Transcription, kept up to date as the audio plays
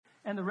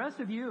And the rest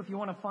of you, if you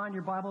want to find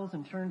your Bibles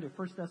and turn to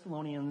 1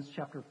 Thessalonians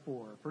chapter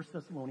 4. 1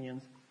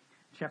 Thessalonians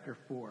chapter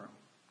 4.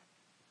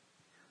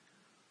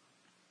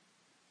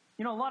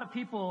 You know, a lot of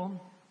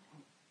people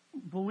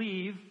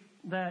believe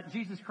that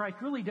Jesus Christ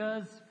really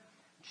does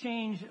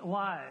change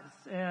lives.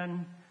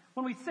 And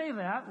when we say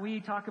that,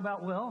 we talk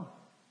about, well,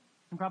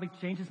 it probably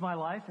changes my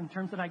life in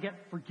terms that I get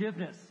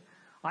forgiveness.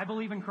 I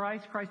believe in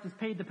Christ. Christ has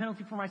paid the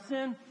penalty for my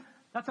sin.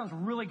 That sounds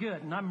really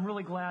good, and I'm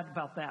really glad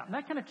about that. And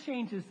that kind of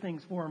changes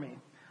things for me.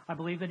 I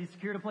believe that He's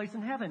secured a place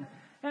in heaven.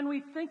 And we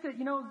think that,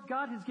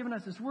 God has given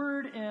us His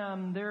Word,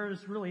 and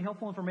there's really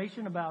helpful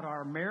information about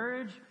our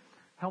marriage,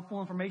 helpful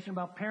information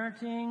about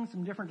parenting,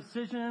 some different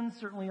decisions,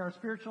 certainly our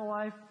spiritual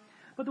life.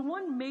 But the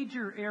one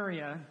major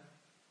area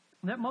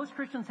that most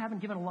Christians haven't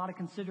given a lot of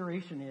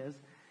consideration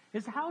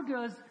is how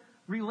does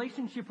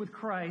relationship with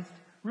Christ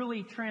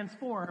really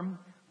transform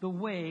the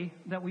way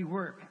that we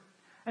work?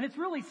 And it's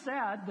really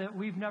sad that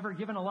we've never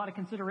given a lot of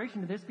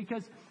consideration to this,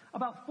 because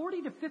about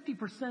 40 to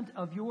 50%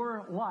 of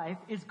your life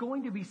is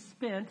going to be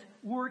spent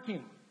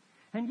working.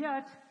 And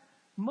yet,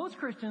 most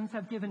Christians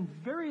have given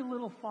very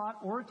little thought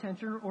or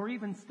attention or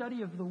even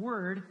study of the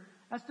Word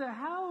as to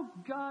how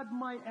God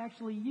might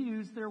actually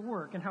use their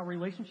work and how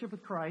relationship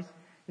with Christ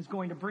is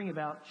going to bring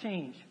about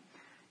change.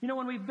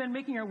 When we've been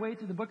making our way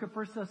through the book of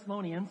 1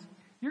 Thessalonians,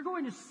 you're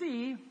going to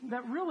see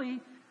that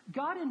really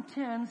God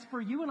intends for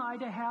you and I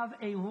to have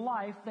a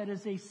life that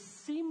is a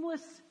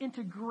seamless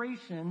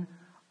integration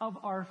of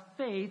our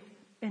faith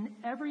in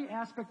every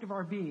aspect of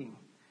our being.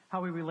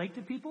 How we relate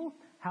to people,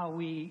 how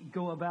we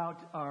go about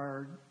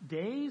our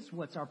days,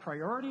 what's our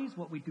priorities,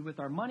 what we do with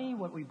our money,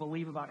 what we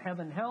believe about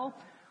heaven and hell,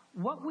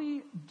 what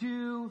we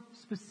do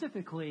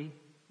specifically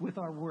with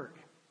our work.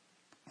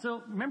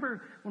 So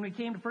remember when we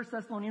came to 1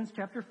 Thessalonians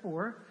chapter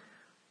 4,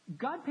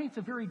 God paints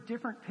a very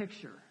different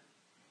picture.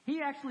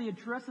 He actually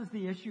addresses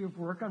the issue of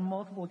work on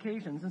multiple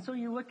occasions. And so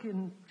you look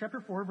in chapter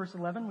 4, verse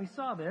 11, we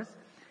saw this,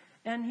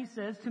 and he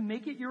says, to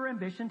make it your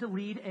ambition to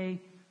lead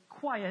a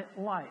quiet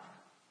life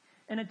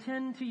and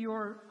attend to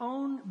your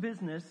own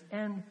business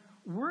and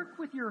work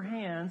with your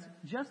hands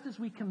just as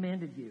we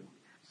commanded you,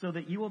 so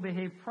that you will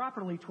behave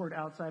properly toward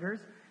outsiders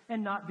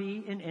and not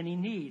be in any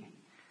need.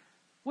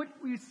 What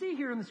we see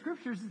here in the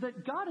scriptures is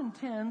that God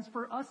intends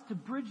for us to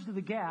bridge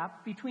the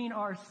gap between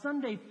our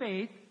Sunday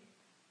faith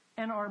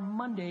and our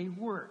Monday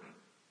work.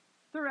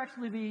 They're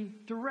actually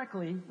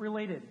directly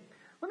related.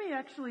 Let me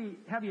actually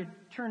have you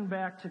turn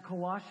back to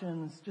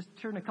Colossians, just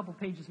turn a couple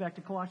pages back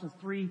to Colossians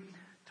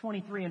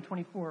 3:23 and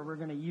 24. We're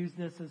going to use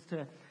this as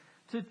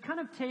to kind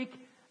of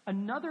take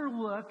another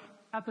look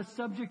at the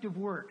subject of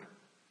work.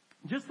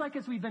 Just like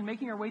as we've been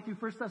making our way through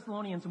 1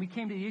 Thessalonians and we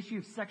came to the issue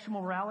of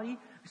sexual morality,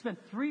 we spent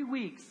 3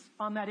 weeks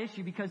on that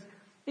issue because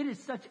it is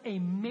such a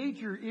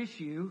major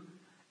issue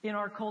in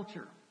our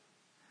culture.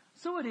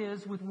 So it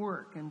is with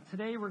work, and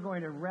today we're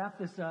going to wrap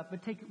this up,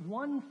 but take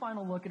one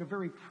final look at a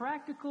very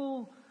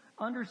practical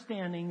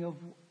understanding of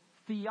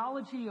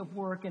theology of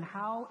work and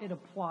how it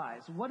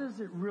applies. What does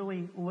it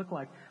really look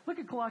like? Look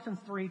at Colossians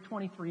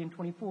 3:23 and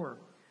 24.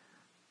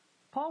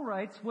 Paul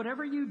writes,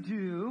 whatever you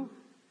do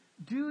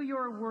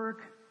your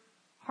work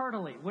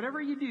heartily.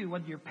 Whatever you do,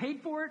 whether you're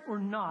paid for it or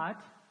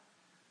not,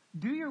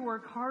 do your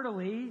work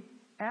heartily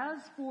as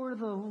for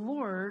the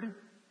Lord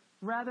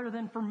rather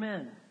than for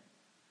men,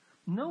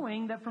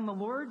 knowing that from the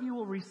Lord you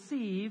will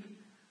receive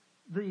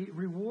the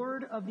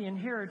reward of the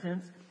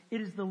inheritance. It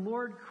is the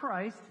Lord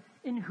Christ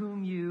in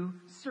whom you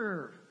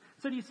serve.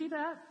 So do you see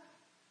that?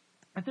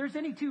 If there's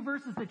any 2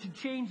 verses that should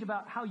change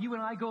about how you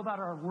and I go about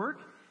our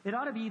work, it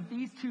ought to be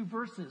these 2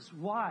 verses.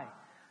 Why?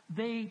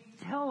 They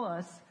tell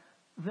us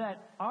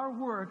that our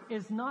work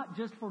is not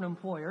just for an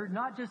employer,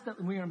 not just that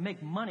we're going to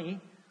make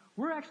money.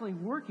 We're actually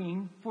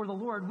working for the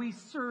Lord. We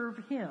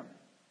serve Him.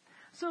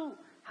 So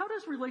how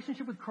does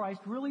relationship with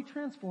Christ really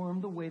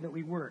transform the way that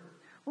we work?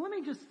 Well, let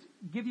me just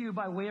give you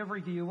by way of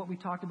review what we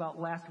talked about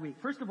last week.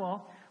 First of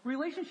all,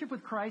 relationship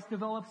with Christ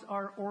develops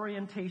our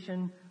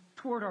orientation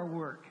toward our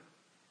work.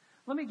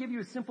 Let me give you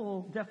a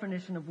simple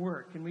definition of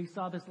work, and we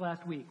saw this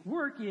last week.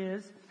 Work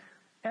is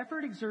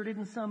effort exerted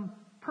in some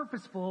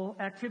purposeful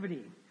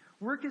activity.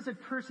 Work is a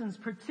person's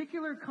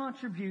particular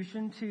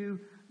contribution to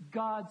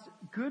God's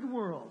good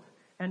world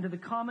and to the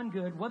common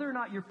good, whether or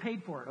not you're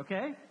paid for it,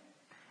 okay?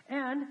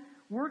 And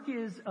work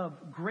is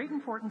of great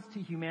importance to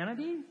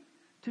humanity,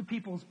 to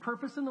people's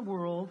purpose in the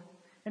world,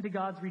 and to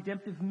God's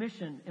redemptive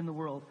mission in the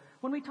world.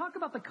 When we talk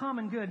about the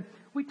common good,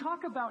 we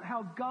talk about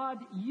how God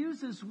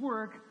uses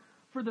work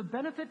for the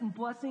benefit and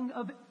blessing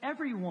of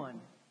everyone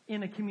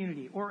in a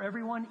community, or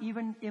everyone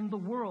even in the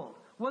world,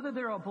 whether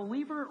they're a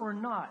believer or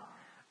not.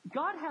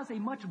 God has a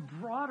much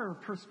broader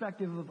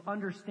perspective of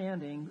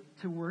understanding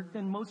to work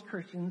than most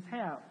Christians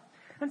have.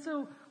 And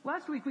so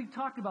last week we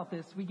talked about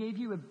this. We gave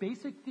you a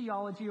basic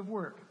theology of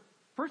work.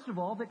 First of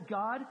all, that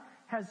God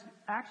has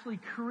actually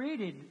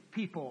created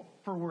people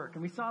for work.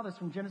 And we saw this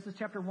from Genesis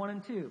chapter 1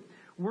 and 2.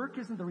 Work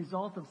isn't the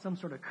result of some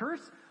sort of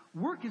curse.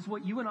 Work is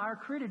what you and I are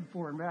created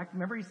for. In fact,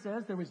 remember he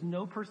says there was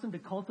no person to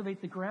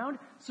cultivate the ground,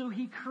 so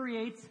he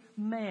creates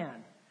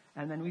man.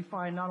 And then we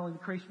find not only the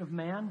creation of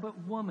man,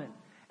 but woman.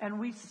 And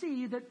we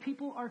see that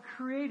people are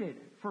created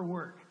for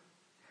work.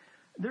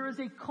 There is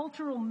a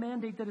cultural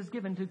mandate that is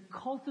given to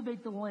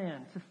cultivate the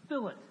land, to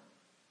fill it.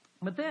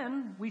 But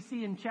then we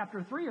see in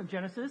chapter 3 of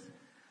Genesis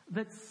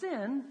that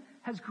sin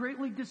has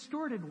greatly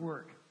distorted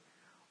work.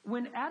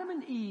 When Adam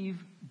and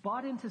Eve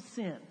bought into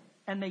sin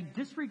and they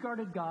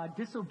disregarded God,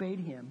 disobeyed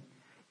him,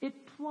 it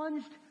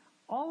plunged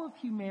all of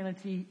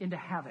humanity into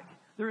havoc.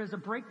 There is a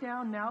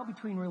breakdown now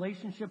between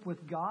relationship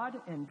with God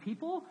and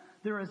people.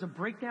 There is a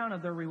breakdown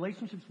of their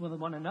relationships with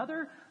one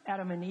another.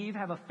 Adam and Eve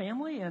have a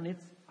family, and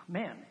it's,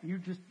 man, you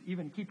just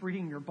even keep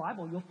reading your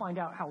Bible, you'll find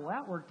out how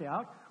that worked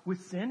out.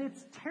 With sin,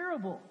 it's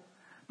terrible.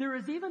 There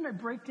is even a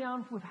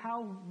breakdown with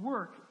how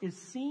work is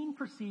seen,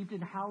 perceived,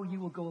 and how you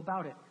will go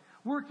about it.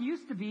 Work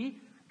used to be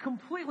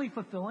completely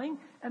fulfilling,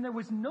 and there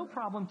was no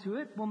problem to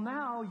it. Well,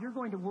 now you're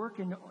going to work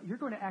and you're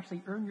going to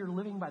actually earn your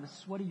living by the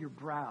sweat of your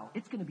brow.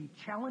 It's going to be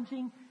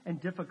challenging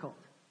and difficult.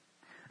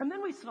 And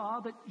then we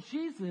saw that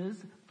Jesus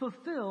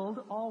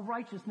fulfilled all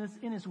righteousness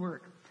in his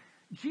work.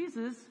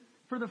 Jesus,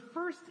 for the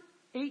first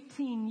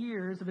 18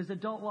 years of his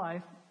adult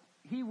life,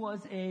 he was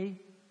a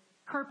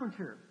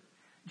carpenter.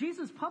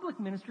 Jesus'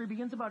 public ministry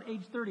begins about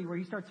age 30, where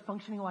he starts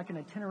functioning like an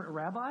itinerant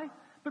rabbi.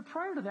 But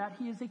prior to that,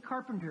 he is a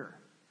carpenter.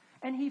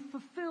 And he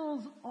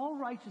fulfills all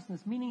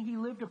righteousness, meaning he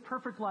lived a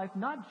perfect life,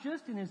 not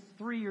just in his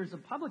 3 years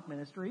of public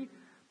ministry,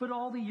 but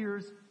all the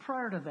years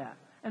prior to that.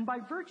 And by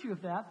virtue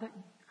of that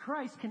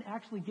Christ can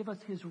actually give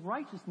us his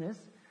righteousness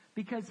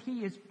because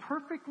he is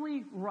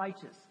perfectly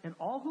righteous. And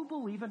all who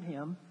believe in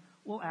him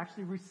will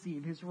actually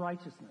receive his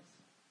righteousness.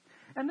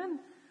 And then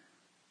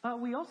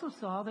we also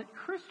saw that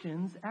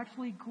Christians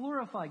actually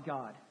glorify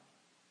God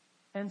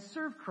and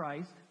serve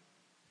Christ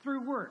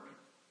through work.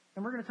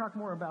 And we're going to talk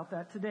more about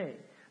that today.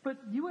 But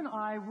you and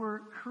I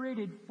were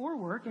created for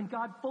work, and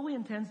God fully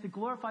intends to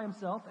glorify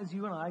himself as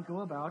you and I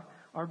go about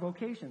our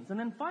vocations. And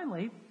then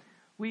finally,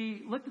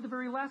 we looked at the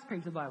very last page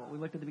of the Bible. We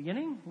looked at the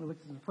beginning, we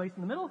looked at the place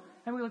in the middle,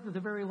 and we looked at the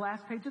very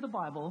last page of the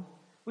Bible,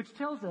 which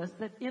tells us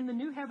that in the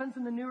new heavens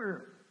and the new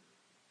earth,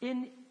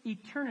 in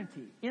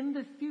eternity, in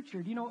the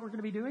future, do you know what we're going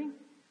to be doing?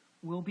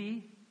 We'll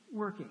be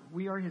working.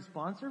 We are his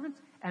bondservants,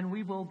 and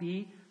we will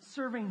be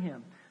serving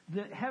him.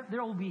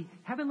 There will be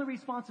heavenly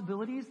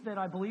responsibilities that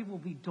I believe will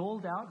be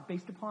doled out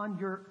based upon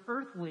your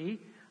earthly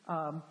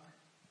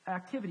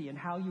activity and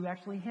how you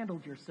actually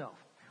handled yourself.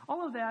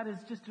 All of that is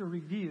just a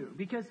review,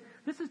 because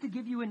this is to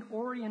give you an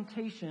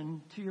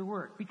orientation to your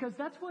work, because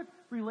that's what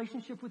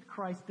relationship with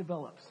Christ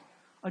develops.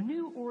 A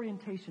new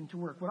orientation to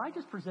work. What I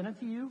just presented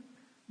to you,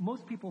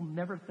 most people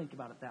never think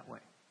about it that way.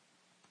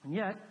 And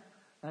yet,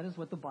 that is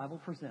what the Bible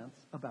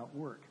presents about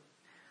work.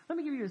 Let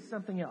me give you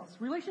something else.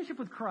 Relationship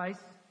with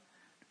Christ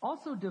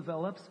also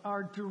develops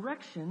our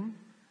direction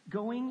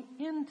going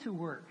into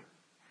work.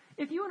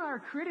 If you and I are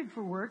created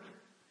for work,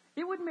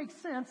 it would make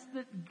sense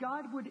that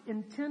God would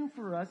intend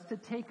for us to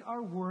take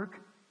our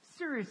work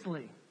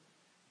seriously,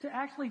 to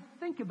actually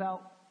think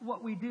about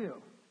what we do.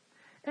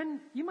 And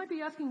you might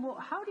be asking, well,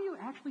 how do you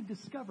actually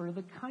discover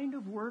the kind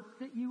of work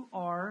that you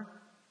are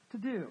to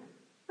do?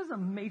 This is a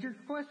major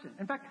question.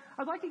 In fact,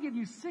 I'd like to give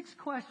you 6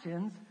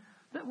 questions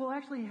that will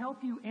actually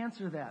help you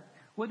answer that.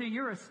 Whether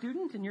you're a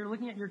student and you're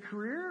looking at your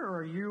career,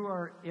 or you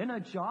are in a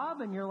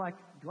job and you're like,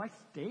 do I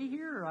stay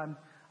here?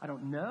 I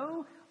don't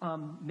know.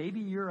 Maybe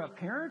you're a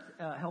parent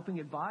helping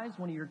advise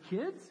one of your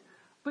kids.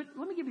 But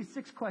let me give you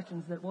 6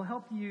 questions that will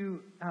help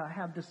you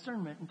have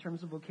discernment in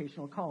terms of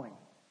vocational calling.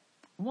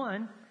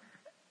 1,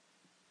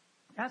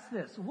 ask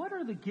this. What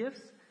are the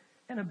gifts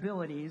and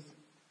abilities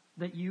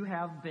that you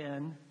have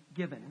been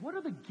given? What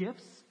are the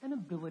gifts and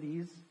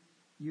abilities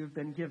you have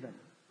been given?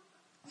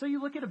 So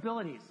you look at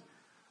abilities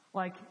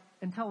like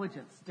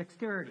intelligence,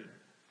 dexterity,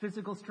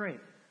 physical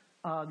strength,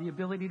 the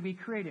ability to be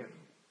creative.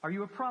 Are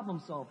you a problem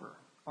solver?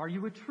 Are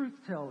you a truth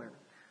teller?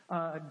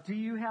 Do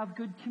you have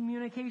good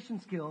communication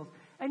skills?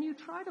 And you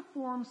try to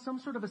form some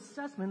sort of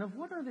assessment of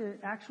what are the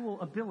actual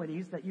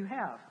abilities that you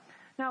have.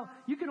 Now,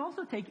 you can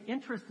also take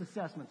interest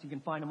assessments. You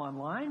can find them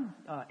online.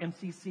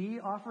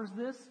 MCC offers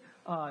this.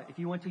 If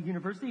you went to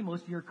university,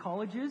 most of your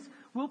colleges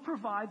will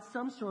provide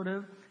some sort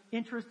of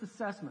interest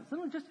assessments.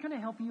 It'll just kind of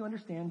help you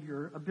understand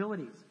your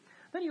abilities.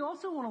 Then you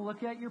also want to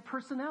look at your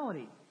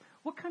personality.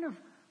 What kind of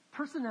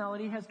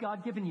personality has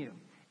God given you?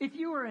 If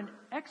you are an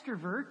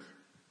extrovert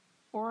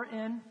or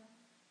an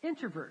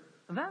introvert,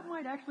 that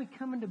might actually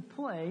come into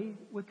play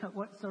with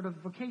what sort of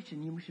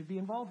vocation you should be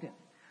involved in.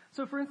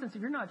 So, for instance,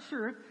 if you're not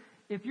sure,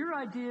 if your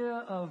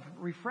idea of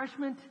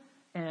refreshment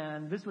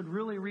and this would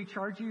really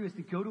recharge you is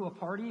to go to a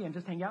party and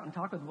just hang out and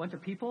talk with a bunch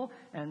of people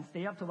and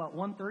stay up till about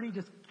 1:30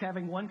 just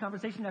having one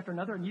conversation after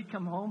another, and you'd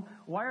come home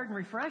wired and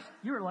refreshed,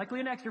 you are likely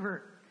an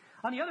extrovert.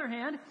 On the other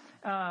hand,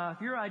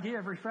 if your idea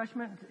of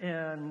refreshment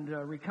and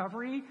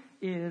recovery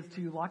is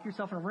to lock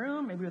yourself in a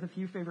room, maybe with a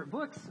few favorite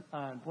books,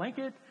 a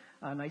blanket,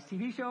 a nice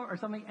TV show or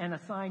something, and a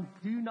sign,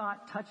 "Do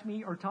not touch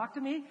me or talk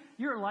to me,"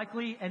 you're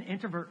likely an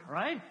introvert,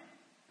 right?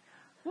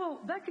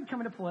 Well, that could come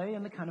into play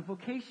in the kind of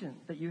vocation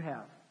that you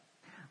have.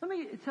 Let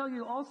me tell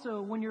you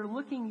also, when you're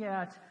looking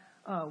at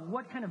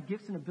what kind of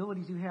gifts and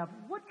abilities you have.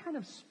 What kind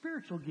of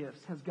spiritual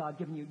gifts has God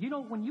given you? You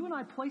know, when you and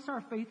I place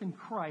our faith in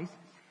Christ,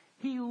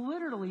 He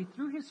literally,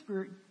 through His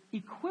Spirit,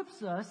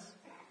 equips us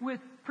with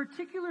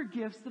particular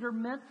gifts that are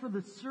meant for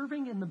the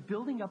serving and the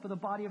building up of the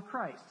body of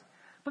Christ.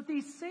 But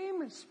these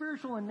same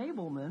spiritual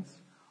enablements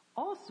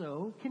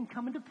also can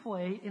come into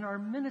play in our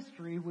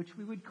ministry, which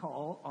we would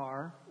call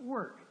our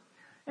work.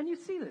 And you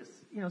see this.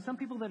 You know, some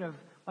people that have,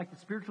 like the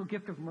spiritual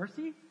gift of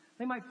mercy,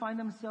 they might find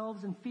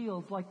themselves in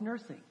fields like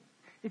nursing.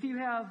 If you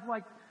have,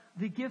 like,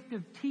 the gift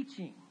of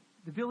teaching,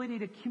 the ability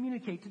to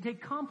communicate, to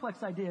take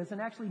complex ideas and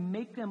actually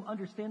make them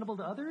understandable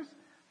to others,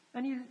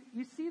 and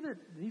you see that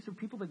these are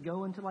people that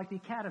go into, like, the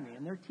academy,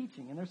 and they're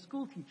teaching, and they're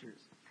school teachers.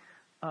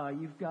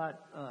 You've got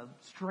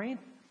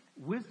strength,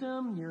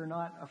 wisdom. You're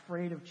not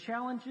afraid of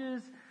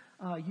challenges.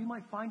 You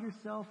might find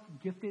yourself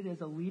gifted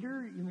as a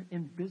leader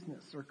in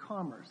business or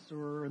commerce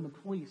or in the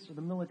police or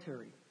the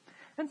military.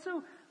 And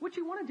so what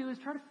you want to do is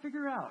try to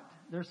figure out.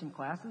 There's some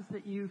classes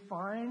that you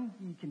find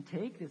you can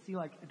take to see,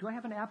 like, do I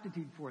have an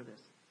aptitude for this?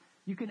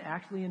 You can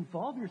actually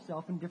involve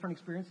yourself in different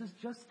experiences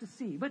just to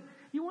see. But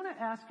you want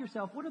to ask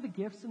yourself, what are the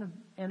gifts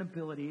and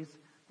abilities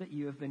that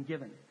you have been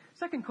given?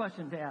 Second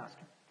question to ask,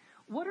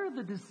 what are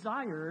the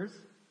desires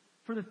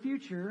for the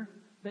future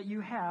that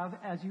you have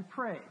as you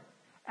pray?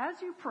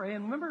 As you pray,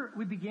 and remember,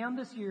 we began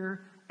this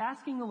year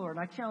asking the Lord, and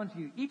I challenge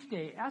you, each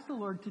day, ask the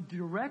Lord to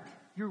direct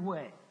your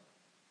way.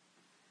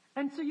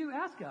 And so you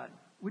ask God,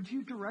 would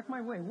you direct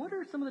my way? What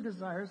are some of the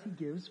desires He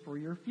gives for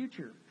your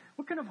future?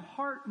 What kind of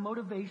heart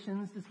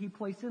motivations does He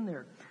place in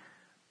there?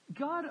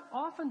 God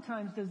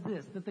oftentimes does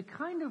this, that the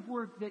kind of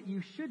work that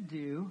you should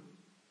do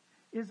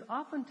is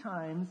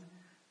oftentimes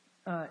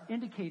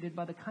indicated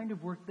by the kind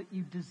of work that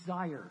you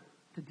desire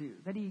to do,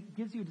 that He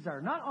gives you a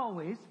desire. Not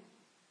always,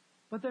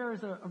 but there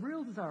is a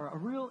real desire, a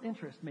real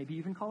interest, maybe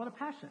even call it a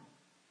passion.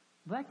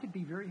 That could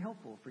be very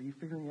helpful for you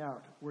figuring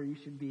out where you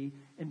should be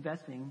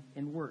investing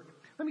in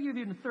work. Let me give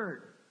you the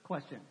third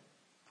question.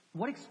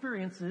 What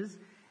experiences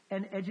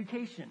and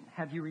education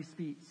have you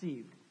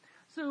received?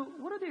 So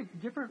what are the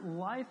different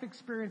life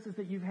experiences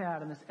that you've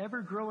had in this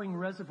ever-growing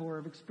reservoir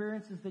of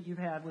experiences that you've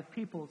had with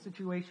people,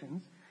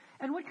 situations?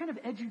 And what kind of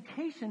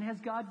education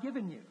has God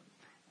given you?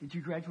 Did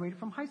you graduate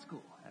from high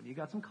school? Have you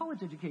got some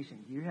college education?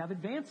 Do you have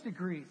advanced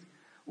degrees?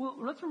 Well,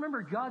 let's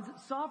remember God's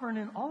sovereign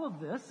in all of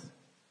this,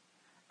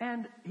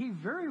 and He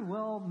very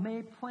well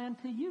may plan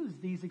to use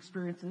these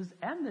experiences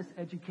and this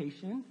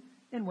education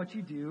in what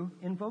you do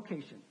in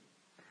vocation.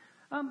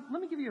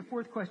 Let me give you a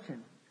fourth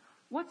question.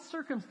 What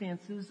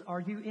circumstances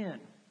are you in?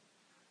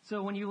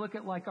 So when you look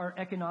at, like, our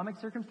economic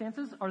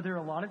circumstances, are there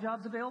a lot of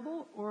jobs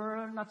available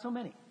or not so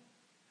many?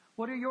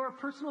 What are your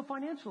personal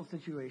financial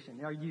situation?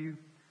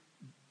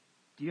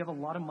 Do you have a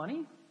lot of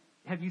money?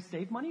 Have you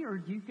saved money,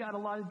 or you've got a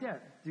lot of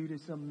debt due to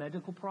some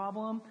medical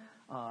problem?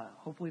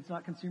 Hopefully it's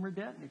not consumer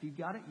debt. If you've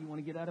got it, you want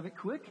to get out of it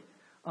quick.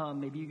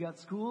 Maybe you got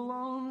school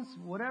loans,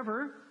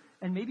 whatever.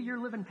 And maybe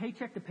you're living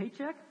paycheck to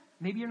paycheck.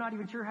 Maybe you're not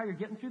even sure how you're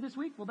getting through this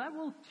week. Well, that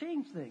will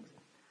change things.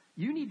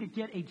 You need to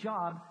get a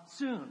job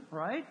soon,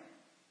 right?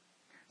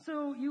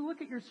 So you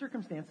look at your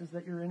circumstances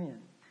that you're in.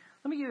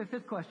 Let me give you a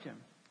fifth question.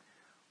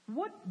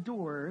 What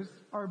doors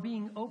are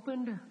being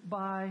opened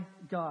by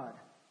God?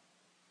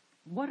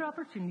 What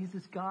opportunities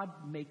is God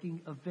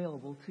making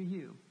available to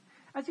you?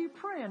 As you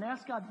pray and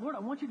ask God, Lord, I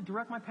want you to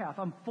direct my path.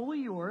 I'm fully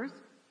yours.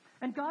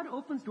 And God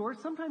opens doors.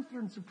 Sometimes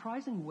they're in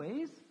surprising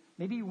ways.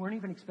 Maybe you weren't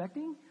even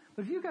expecting.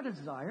 But if you've got a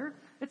desire,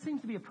 it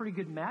seems to be a pretty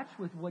good match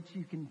with what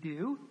you can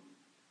do.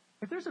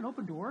 If there's an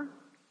open door,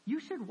 you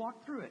should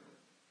walk through it.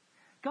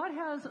 God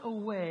has a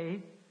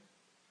way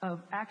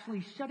of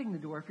actually shutting the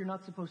door if you're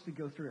not supposed to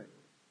go through it.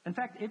 In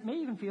fact, it may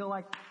even feel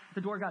like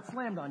the door got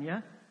slammed on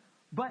you,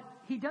 but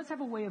He does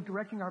have a way of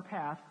directing our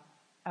path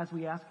as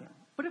we ask Him.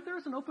 But if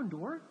there's an open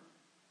door,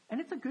 and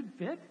it's a good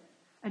fit,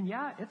 and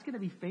yeah, it's going to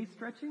be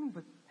faith-stretching,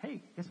 but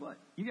hey, guess what?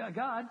 You got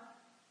God.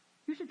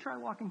 You should try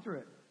walking through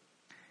it.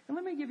 And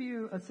let me give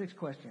you a sixth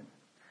question.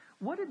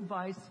 What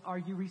advice are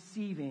you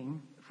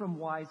receiving from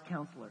wise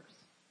counselors?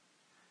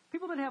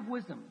 People that have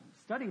wisdom,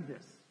 studied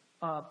this.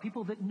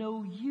 People that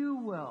know you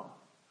well.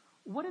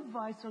 What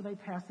advice are they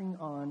passing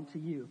on to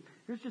you?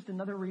 Here's just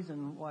another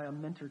reason why a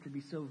mentor could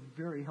be so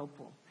very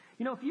helpful.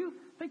 You know, if you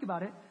think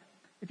about it,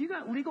 if you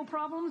got legal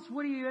problems,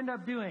 what do you end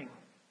up doing?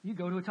 You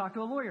go to talk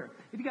to a lawyer.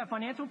 If you got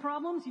financial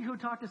problems, you go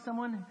talk to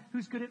someone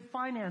who's good at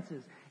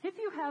finances. If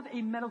you have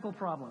a medical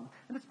problem,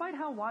 and despite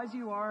how wise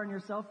you are in your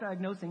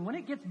self-diagnosing, when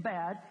it gets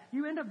bad,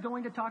 you end up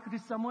going to talk to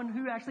someone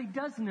who actually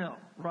does know,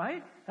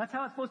 right? That's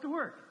how it's supposed to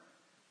work.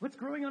 What's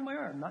growing on my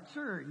arm? Not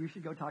sure. You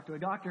should go talk to a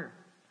doctor.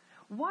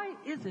 Why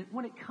is it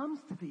when it comes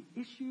to the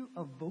issue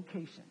of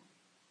vocation,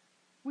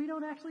 we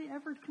don't actually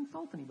ever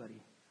consult anybody?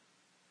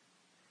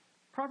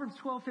 Proverbs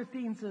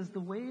 12:15 says, "The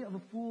way of a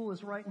fool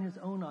is right in his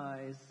own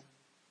eyes,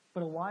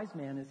 but a wise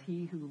man is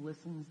he who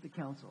listens to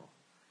counsel."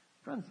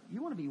 Friends,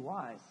 you want to be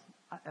wise.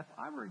 If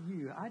I were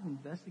you, I'd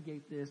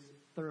investigate this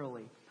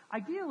thoroughly.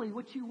 Ideally,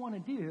 what you want to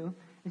do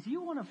is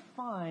you want to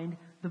find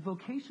the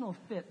vocational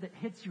fit that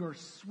hits your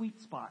sweet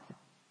spot.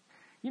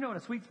 You know what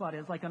a sweet spot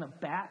is, like on a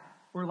bat?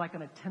 or like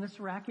on a tennis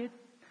racket.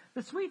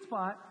 The sweet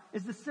spot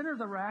is the center of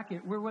the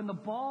racket where when the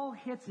ball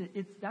hits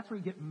it, that's where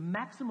you get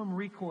maximum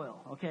recoil,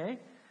 okay?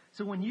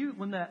 So when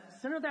the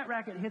center of that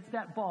racket hits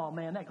that ball,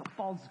 man, that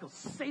ball just goes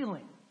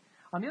sailing.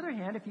 On the other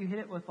hand, if you hit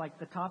it with like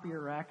the top of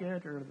your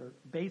racket or the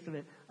base of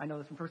it, I know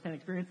this from firsthand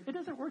experience, it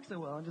doesn't work so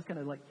well. It just kind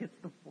of like hits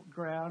the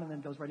ground and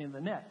then goes right into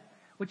the net.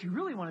 What you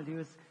really want to do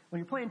is when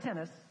you're playing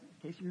tennis,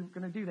 in case you're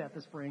going to do that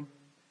this spring,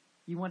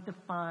 you want to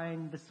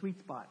find the sweet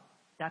spot.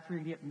 That's where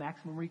you get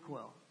maximum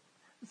recoil.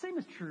 The same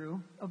is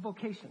true of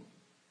vocation.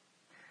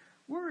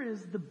 Where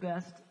is the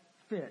best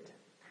fit?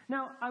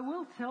 Now, I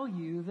will tell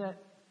you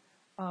that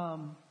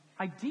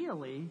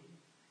ideally,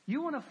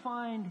 you want to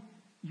find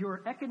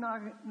your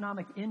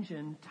economic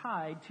engine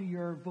tied to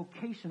your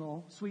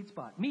vocational sweet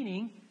spot.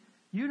 Meaning,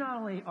 you not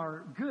only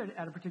are good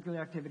at a particular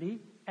activity,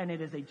 and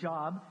it is a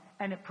job,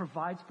 and it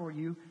provides for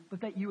you,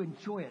 but that you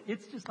enjoy it.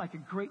 It's just like a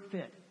great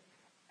fit.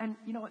 And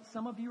you know what?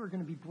 Some of you are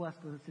going to be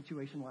blessed with a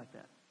situation like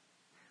that.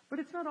 But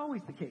it's not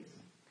always the case.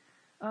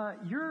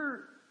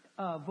 Your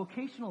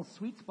vocational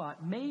sweet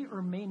spot may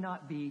or may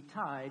not be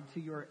tied to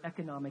your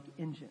economic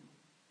engine.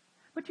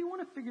 But you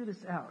want to figure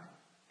this out.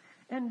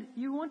 And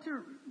you want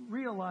to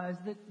realize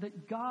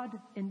that God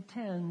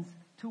intends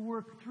to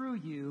work through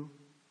you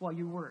while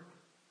you work.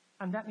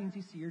 And that means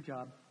you see your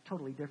job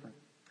totally different.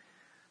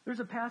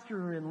 There's a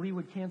pastor in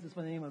Leawood, Kansas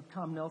by the name of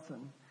Tom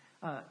Nelson.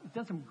 He's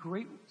done some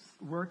great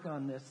work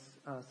on this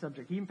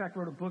subject. He, in fact,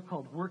 wrote a book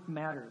called Work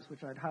Matters,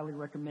 which I'd highly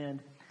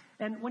recommend.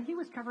 And when he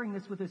was covering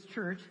this with his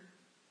church,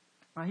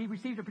 he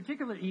received a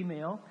particular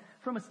email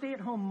from a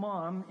stay-at-home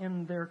mom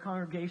in their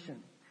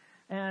congregation.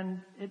 And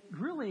it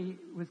really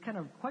was kind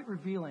of quite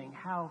revealing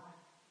how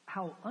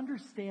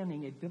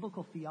understanding a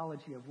biblical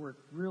theology of work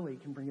really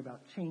can bring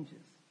about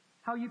changes.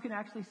 How you can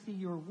actually see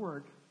your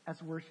work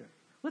as worship.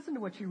 Listen to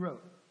what she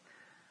wrote.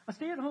 A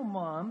stay-at-home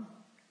mom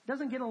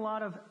doesn't get a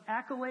lot of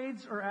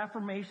accolades or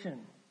affirmation.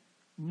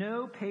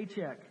 No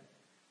paycheck.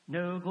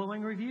 No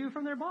glowing review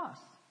from their boss.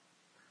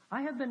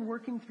 I have been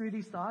working through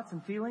these thoughts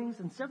and feelings,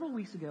 and several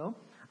weeks ago,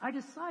 I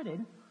decided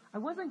I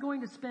wasn't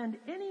going to spend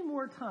any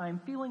more time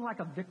feeling like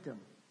a victim.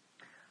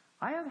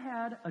 I have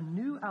had a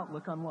new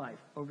outlook on life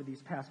over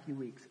these past few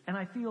weeks, and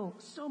I feel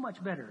so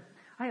much better.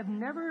 I have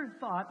never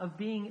thought of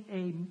being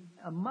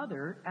a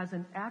mother as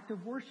an act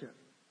of worship.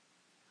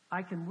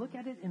 I can look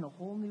at it in a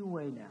whole new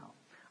way now.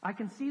 I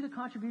can see the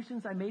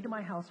contributions I made to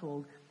my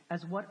household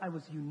as what I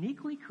was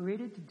uniquely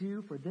created to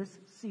do for this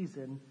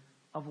season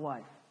of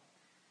life.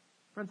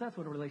 Friends, that's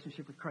what a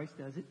relationship with Christ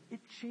does. It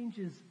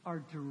changes our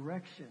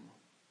direction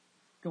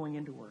going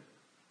into work.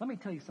 Let me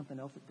tell you something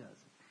else it does.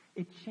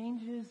 It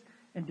changes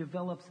and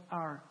develops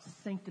our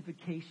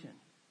sanctification.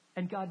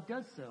 And God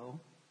does so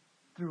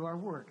through our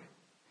work.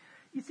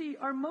 You see,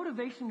 our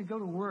motivation to go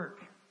to work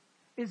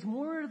is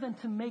more than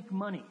to make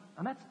money.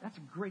 And that's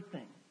a great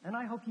thing. And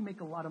I hope you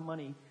make a lot of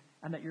money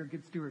and that you're a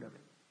good steward of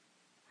it.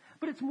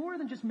 But it's more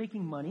than just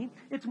making money.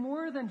 It's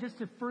more than just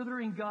to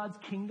furthering God's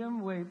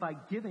kingdom by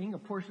giving a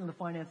portion of the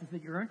finances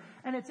that you earn.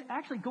 And it's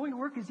actually going to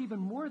work is even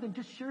more than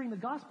just sharing the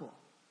gospel.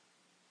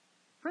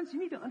 Friends, you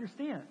need to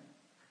understand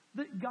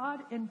that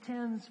God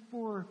intends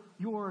for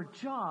your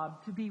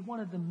job to be one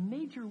of the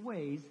major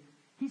ways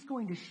He's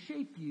going to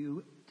shape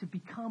you to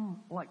become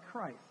like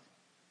Christ.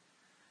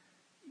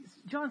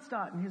 John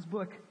Stott, in his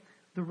book,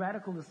 The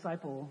Radical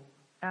Disciple,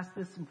 asked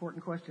this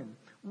important question.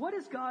 What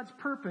is God's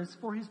purpose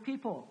for His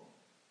people?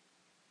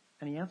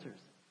 And he answers,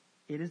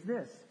 it is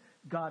this.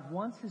 God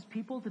wants His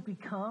people to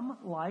become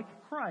like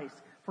Christ.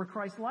 For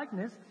Christ's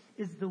likeness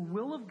is the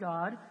will of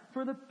God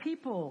for the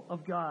people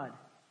of God.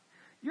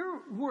 Your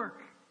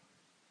work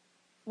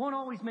won't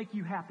always make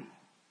you happy.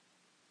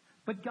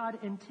 But God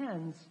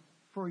intends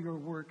for your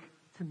work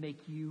to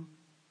make you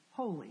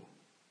holy.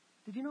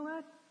 Did you know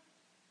that?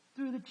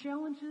 Through the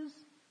challenges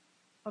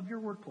of your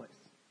workplace.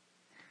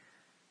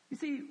 You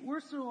see,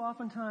 we're so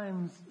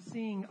oftentimes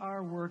seeing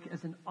our work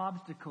as an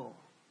obstacle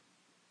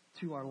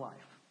to our life,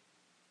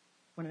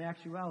 when in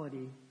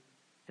actuality,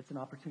 it's an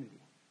opportunity.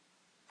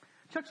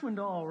 Chuck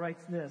Swindoll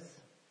writes this,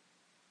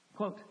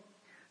 quote,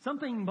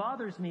 something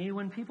bothers me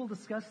when people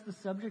discuss the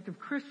subject of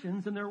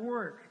Christians and their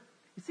work.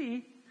 You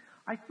see,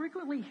 I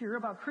frequently hear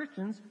about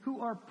Christians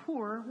who are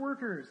poor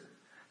workers.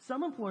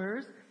 Some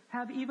employers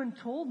have even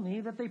told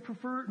me that they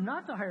prefer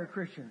not to hire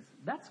Christians.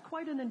 That's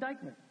quite an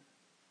indictment.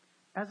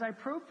 As I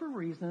probe for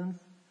reasons,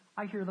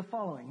 I hear the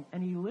following,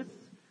 and he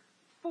lists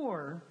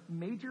 4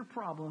 major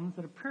problems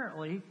that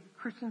apparently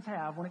Christians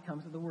have when it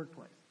comes to the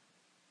workplace.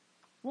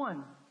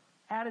 1,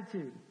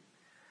 attitude.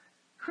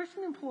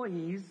 Christian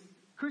employees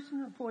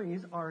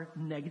are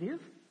negative,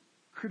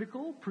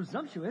 critical,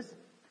 presumptuous,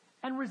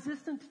 and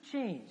resistant to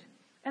change.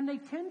 And they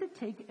tend to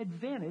take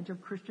advantage of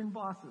Christian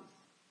bosses.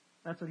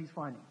 That's what he's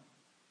finding.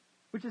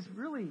 Which is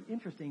really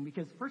interesting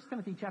because 1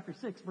 Timothy chapter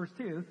 6, verse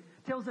 2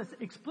 tells us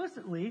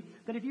explicitly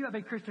that if you have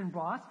a Christian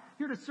boss,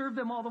 you're to serve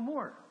them all the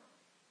more.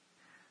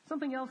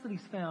 Something else that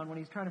he's found when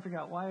he's trying to figure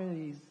out why are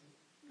these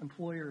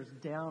employers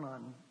down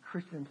on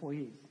Christian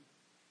employees.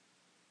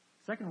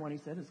 Second one he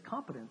said is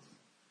competence.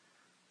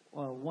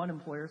 one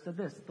employer said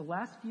this: the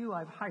last few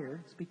I've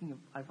hired, speaking of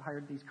I've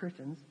hired these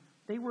Christians,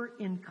 they were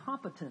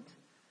incompetent.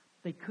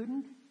 They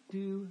couldn't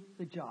do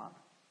the job.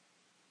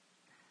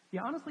 You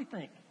honestly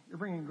think you're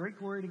bringing great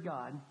glory to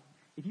God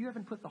if you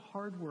haven't put the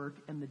hard work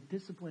and the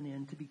discipline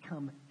in to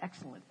become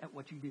excellent at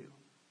what you do,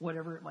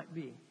 whatever it might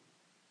be.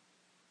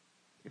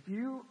 If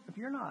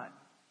you're not,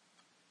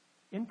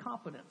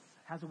 incompetence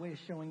has a way of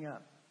showing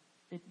up.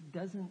 It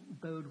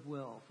doesn't bode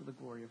well for the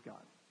glory of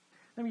God.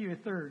 Let me give you a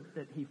third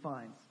that he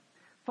finds.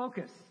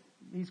 Focus.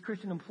 These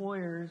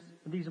employers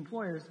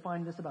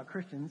find this about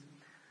Christians.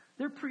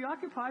 They're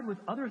preoccupied with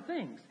other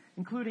things,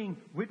 including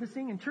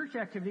witnessing and church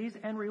activities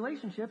and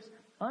relationships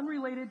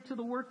unrelated to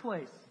the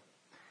workplace.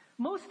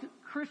 Most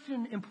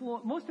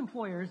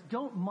employers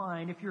don't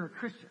mind if you're a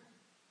Christian,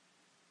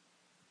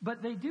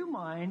 but they do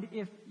mind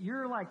if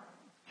you're like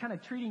kind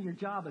of treating your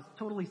job as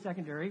totally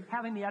secondary,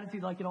 having the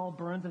attitude like it all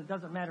burns and it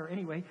doesn't matter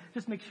anyway,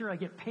 just make sure I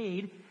get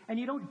paid, and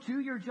you don't do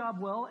your job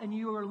well and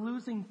you are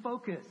losing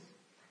focus.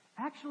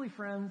 Actually,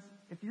 friends,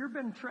 if you've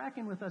been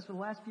tracking with us for the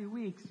last few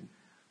weeks,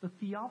 the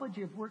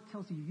theology of work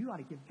tells you ought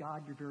to give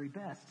God your very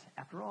best.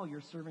 After all, you're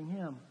serving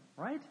Him,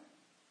 right?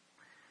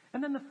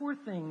 And then the fourth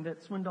thing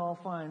that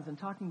Swindoll finds in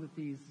talking with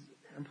these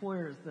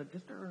employers that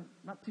just are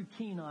not too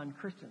keen on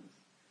Christians,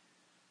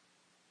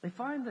 they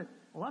find that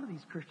a lot of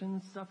these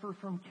Christians suffer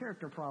from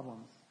character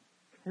problems.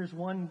 Here's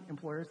one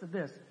employer said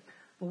this: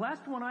 the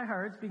last one I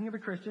hired, speaking of a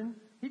Christian,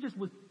 he just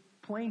was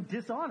plain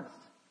dishonest.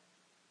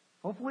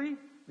 Hopefully,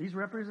 these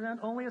represent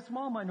only a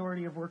small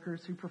minority of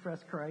workers who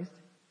profess Christ.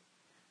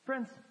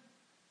 Friends,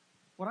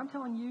 what I'm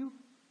telling you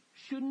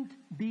shouldn't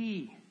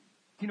be.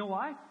 Do you know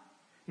why?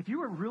 If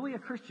you are really a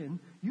Christian,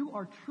 you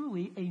are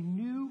truly a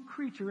new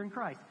creature in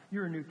Christ.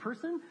 You're a new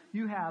person.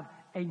 You have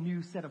a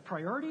new set of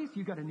priorities.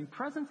 You got a new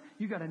presence.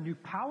 You got a new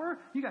power.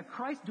 You got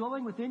Christ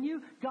dwelling within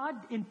you. God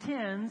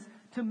intends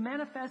to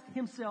manifest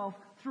Himself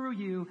through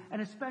you,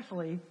 and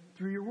especially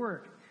through your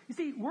work. You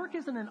see, work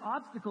isn't an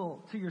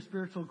obstacle to your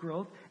spiritual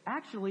growth.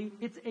 Actually,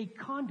 it's a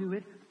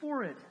conduit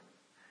for it.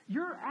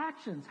 Your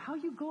actions, how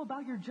you go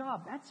about your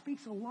job, that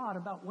speaks a lot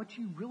about what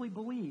you really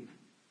believe,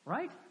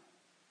 right?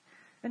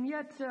 And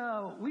yet,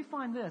 we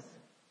find this.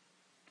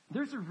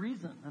 There's a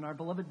reason, and our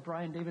beloved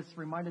Brian Davis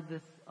reminded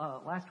this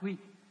last week.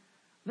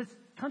 This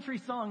country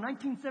song,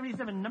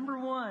 1977, number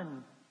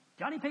one,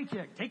 Johnny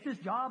Paycheck, take this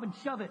job and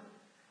shove it.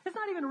 It's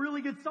not even a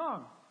really good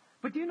song.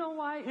 But do you know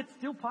why it's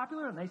still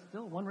popular and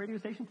one radio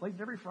station plays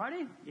it every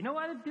Friday? You know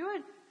why they do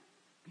it?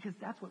 Because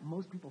that's what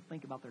most people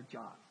think about their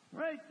jobs,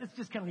 right? It's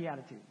just kind of the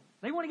attitude.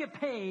 They want to get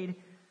paid,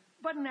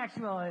 but in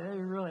actuality, they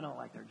really don't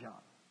like their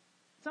job.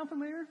 Sound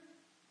familiar?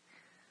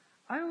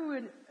 I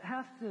would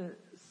have to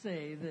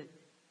say that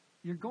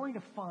you're going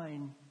to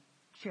find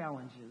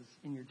challenges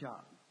in your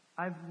job.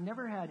 I've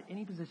never had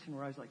any position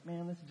where I was like,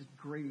 man, this is just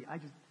gravy.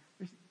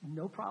 There's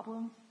no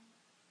problems.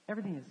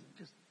 Everything is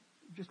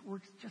just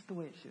works just the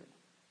way it should.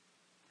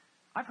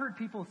 I've heard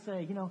people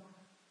say,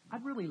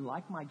 I'd really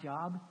like my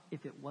job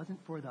if it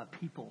wasn't for the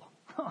people.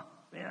 Oh,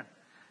 man,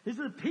 these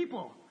are the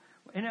people.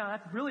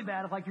 That's really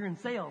bad if you're in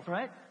sales,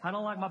 right? I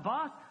don't like my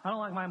boss. I don't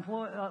like my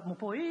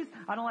employees.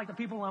 I don't like the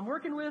people I'm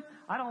working with.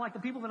 I don't like the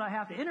people that I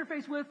have to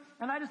interface with.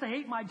 And I just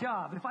hate my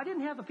job. If I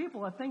didn't have the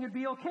people, I think it'd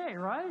be okay,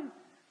 right?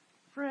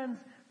 Friends,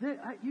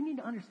 you need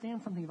to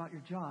understand something about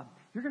your job.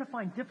 You're going to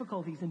find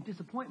difficulties and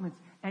disappointments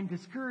and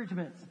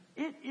discouragements.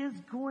 It is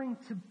going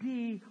to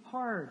be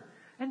hard.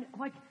 And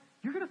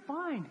you're going to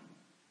find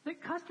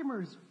that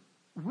customers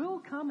will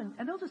come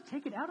and they'll just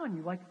take it out on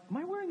you. Am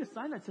I wearing a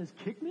sign that says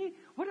kick me?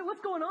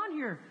 What's going on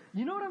here?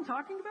 You know what I'm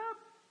talking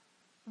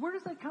about? Where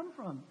does that come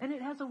from? And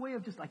it has a way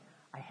of just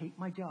I hate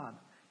my job.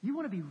 You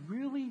want to be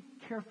really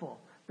careful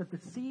that the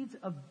seeds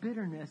of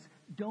bitterness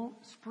don't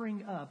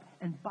spring up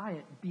and by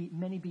it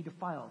many be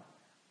defiled.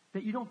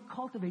 That you don't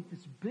cultivate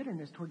this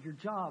bitterness toward your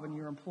job and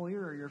your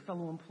employer or your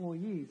fellow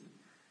employees.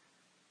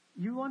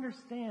 You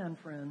understand,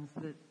 friends,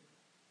 that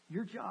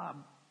your job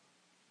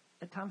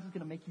at times is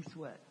going to make you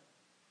sweat.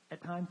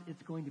 At times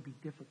it's going to be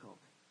difficult.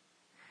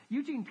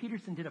 Eugene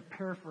Peterson did a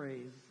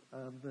paraphrase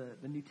of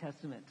the New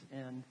Testament,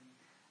 and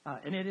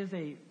it is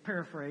a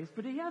paraphrase,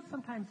 but he has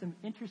sometimes some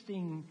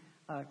interesting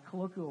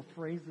colloquial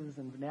phrases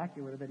and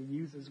vernacular that he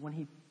uses when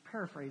he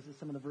paraphrases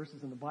some of the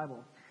verses in the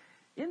Bible.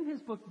 In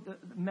his book, The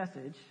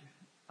Message,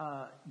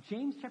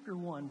 James chapter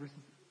 1, verses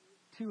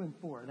 2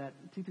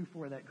 through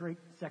 4, that great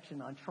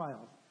section on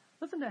trials.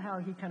 Listen to how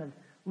he kind of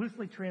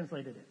loosely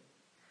translated it.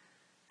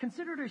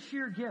 Consider it a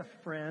sheer gift,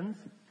 friends,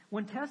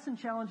 when tests and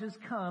challenges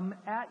come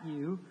at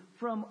you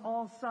from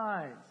all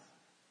sides.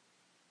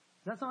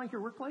 Does that sound like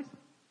your workplace?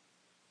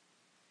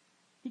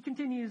 He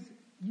continues,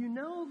 you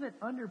know that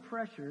under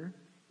pressure,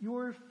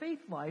 your faith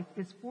life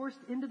is forced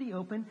into the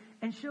open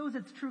and shows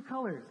its true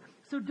colors.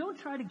 So don't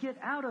try to get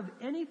out of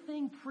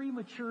anything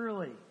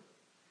prematurely.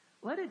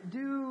 Let it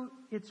do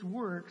its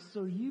work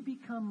so you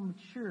become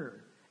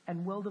mature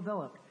and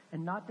well-developed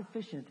and not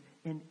deficient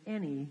in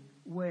any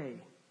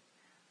way.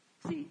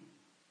 See,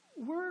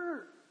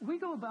 we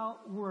go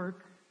about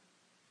work,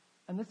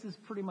 and this is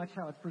pretty much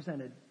how it's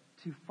presented,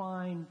 to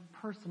find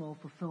personal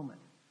fulfillment.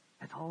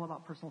 It's all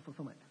about personal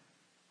fulfillment.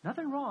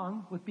 Nothing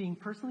wrong with being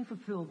personally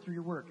fulfilled through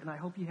your work, and I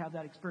hope you have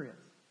that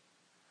experience.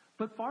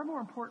 But far more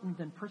important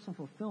than personal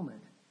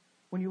fulfillment,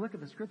 when you look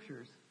at the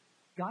scriptures,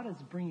 God is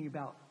bringing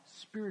about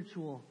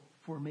spiritual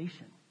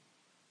formation.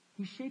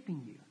 He's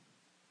shaping you,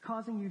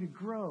 causing you to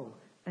grow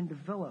and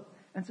develop.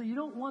 And so you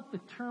don't want the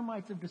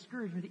termites of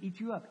discouragement to eat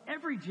you up.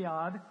 Every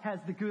job has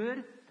the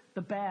good,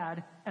 the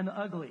bad, and the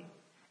ugly.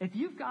 If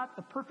you've got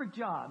the perfect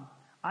job,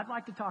 I'd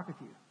like to talk with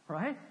you,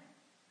 right?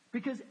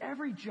 Because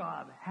every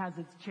job has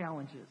its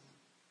challenges.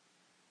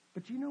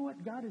 But you know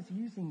what? God is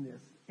using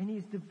this, and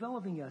He's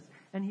developing us,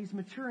 and He's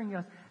maturing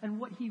us. And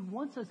what He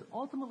wants us to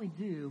ultimately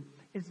do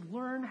is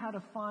learn how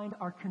to find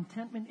our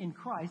contentment in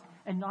Christ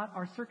and not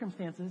our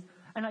circumstances.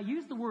 And I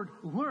use the word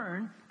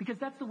learn because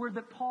that's the word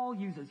that Paul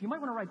uses. You might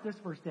want to write this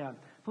verse down.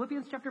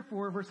 Philippians chapter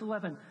 4, verse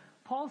 11.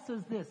 Paul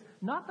says this,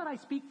 "Not that I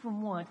speak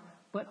from want,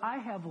 but I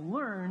have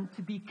learned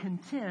to be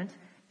content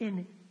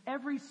in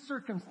every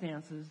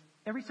circumstance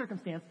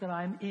that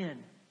I'm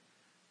in."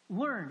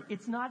 Learn.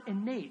 It's not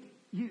innate.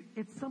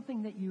 It's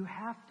something that you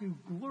have to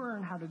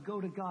learn how to go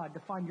to God to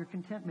find your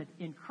contentment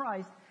in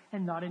Christ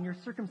and not in your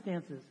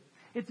circumstances.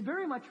 It's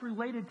very much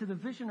related to the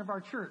vision of our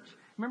church.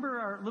 Remember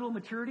our little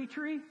maturity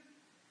tree?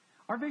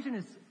 Our vision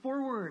is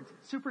 4 words,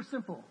 super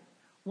simple.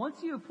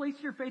 Once you have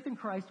placed your faith in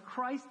Christ,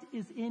 Christ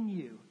is in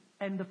you.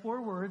 And the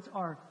 4 words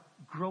are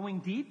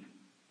growing deep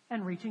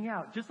and reaching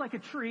out. Just like a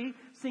tree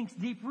sinks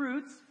deep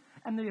roots,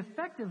 and the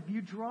effect of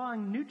you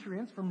drawing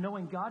nutrients from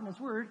knowing God and His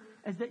Word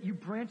is that you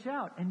branch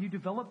out and you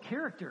develop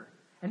character.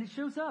 And it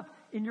shows up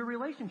in your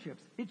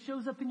relationships. It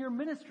shows up in your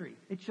ministry.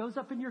 It shows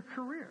up in your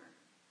career.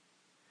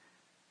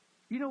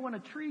 You know, when a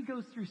tree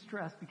goes through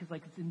stress because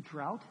like it's in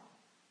drought,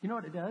 you know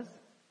what it does?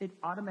 It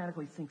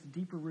automatically sinks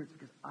deeper roots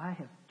because I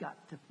have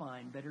got to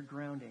find better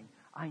grounding.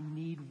 I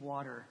need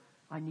water.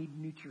 I need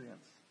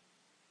nutrients.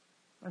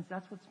 And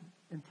that's what's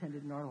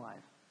intended in our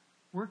life.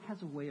 Work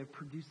has a way of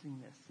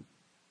producing this.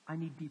 I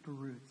need deeper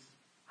roots.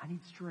 I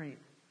need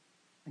strength.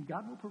 And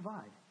God will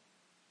provide.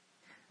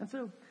 And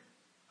so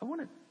I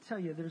want to tell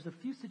you there's a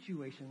few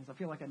situations, I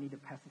feel like I need to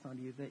pass this on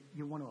to you, that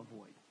you want to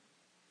avoid.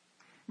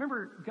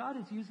 Remember, God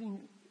is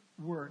using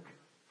work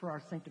for our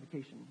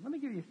sanctification. Let me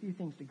give you a few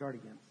things to guard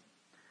against.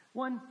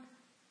 One,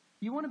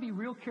 you want to be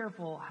real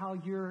careful how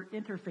you're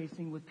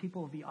interfacing with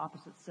people of the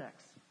opposite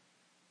sex.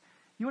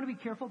 You want to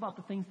be careful about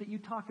the things that you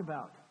talk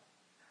about.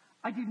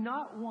 I do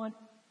not want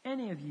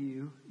any of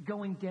you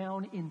going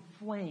down in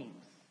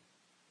flames.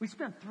 We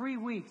spent 3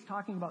 weeks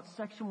talking about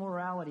sexual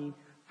morality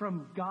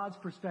from God's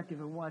perspective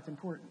and why it's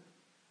important.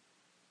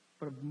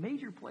 But a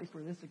major place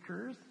where this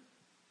occurs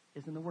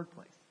is in the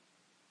workplace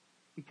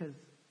because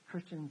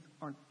Christians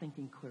aren't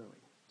thinking clearly.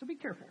 So be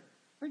careful.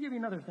 Let me give you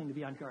another thing to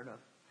be on guard of.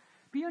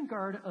 Be on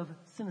guard of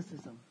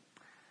cynicism.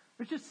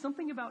 There's just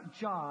something about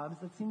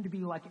jobs that seem to be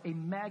like a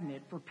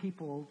magnet for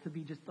people to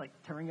be just like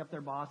tearing up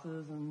their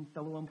bosses and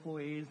fellow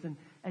employees,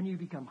 and you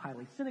become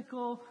highly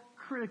cynical,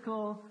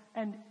 critical,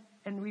 and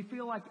we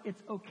feel like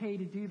it's okay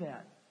to do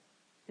that.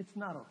 It's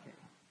not okay.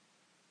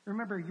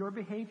 Remember, your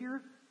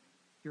behavior,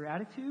 your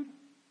attitude,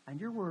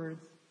 and your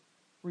words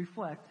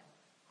reflect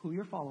who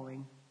you're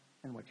following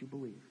and what you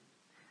believe.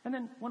 And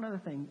then one other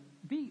thing,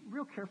 be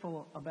real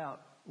careful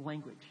about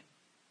language.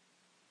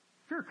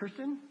 If you're a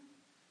Christian,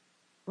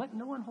 let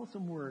no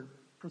unwholesome word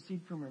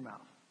proceed from your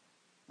mouth.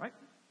 Right?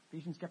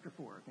 Ephesians chapter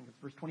 4, I think it's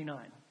verse 29.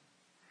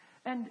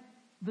 And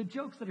the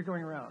jokes that are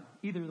going around,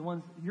 either the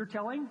ones you're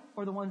telling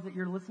or the ones that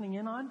you're listening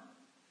in on,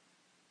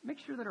 make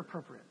sure that are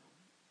appropriate.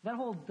 That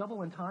whole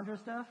double entendre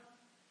stuff,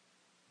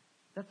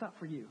 that's not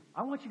for you.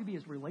 I want you to be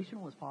as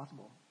relational as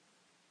possible.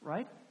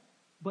 Right?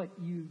 But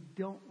you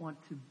don't want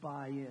to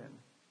buy in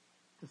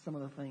to some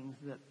of the things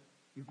that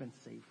you've been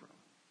saved from.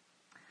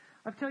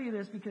 I tell you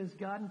this because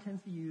God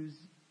intends to use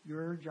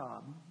your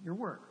job, your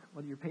work,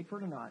 whether you're paid for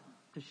it or not,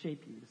 to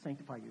shape you, to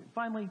sanctify you. And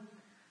finally,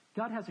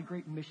 God has a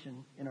great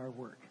mission in our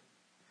work.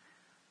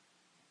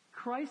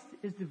 Christ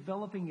is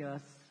developing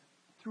us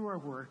through our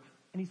work,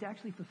 and He's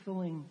actually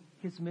fulfilling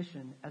His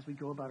mission as we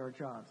go about our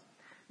jobs.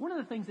 One of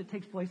the things that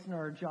takes place in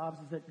our jobs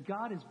is that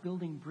God is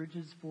building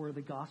bridges for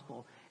the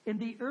gospel. In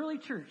the early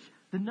church,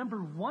 the number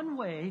one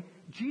way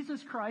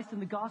Jesus Christ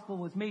and the gospel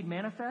was made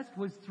manifest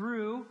was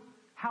through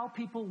how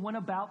people went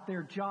about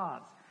their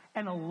jobs.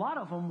 And a lot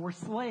of them were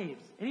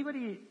slaves.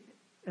 Anybody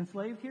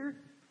enslaved here?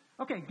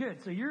 Okay,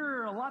 good. So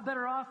you're a lot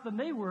better off than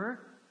they were.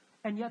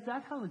 And yet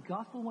that's how the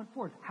gospel went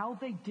forth, how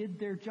they did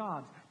their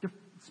jobs,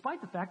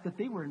 despite the fact that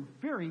they were in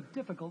very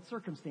difficult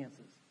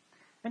circumstances.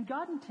 And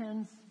God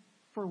intends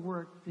for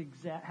work to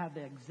have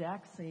the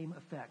exact same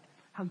effect.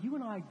 How you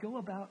and I go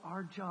about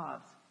our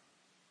jobs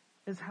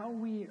is how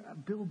we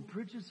build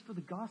bridges for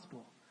the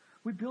gospel.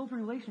 We build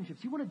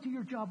relationships. You want to do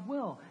your job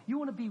well. You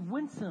want to be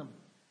winsome.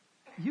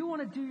 You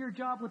want to do your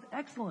job with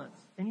excellence,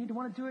 and you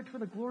want to do it for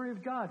the glory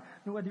of God.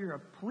 And whether you're a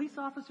police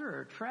officer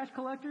or a trash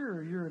collector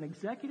or you're an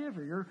executive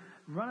or you're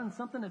running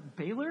something at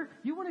Baylor,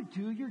 you want to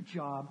do your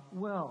job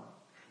well.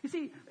 You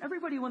see,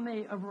 everybody when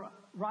they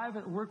arrive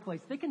at the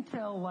workplace, they can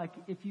tell, like,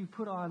 if you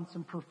put on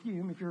some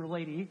perfume, if you're a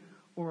lady,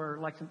 or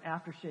like some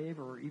aftershave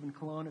or even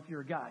cologne if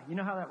you're a guy. You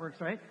know how that works,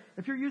 right?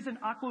 If you're using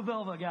Aqua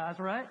Velva, guys,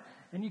 right?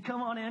 And you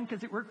come on in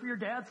because it worked for your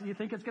dad, so you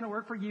think it's going to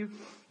work for you.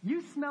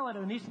 You smell it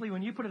initially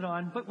when you put it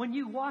on, but when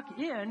you walk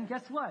in,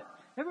 guess what?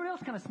 Everyone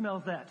else kind of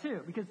smells that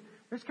too, because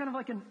there's kind of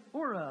like an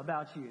aura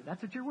about you.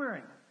 That's what you're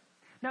wearing.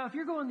 Now, if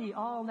you're going the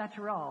all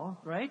natural,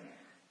 right?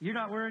 You're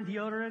not wearing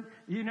deodorant.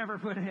 You never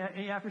put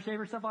any aftershave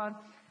or stuff on.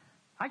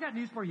 I got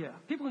news for you.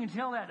 People can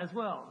tell that as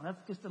well.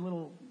 That's just a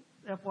little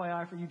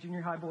FYI for you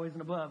junior high boys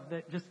and above,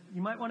 that just,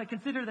 you might want to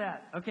consider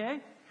that, okay?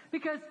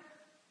 Because,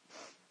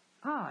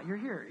 you're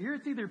here.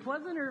 It's either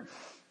pleasant or,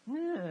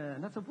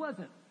 not so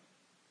pleasant.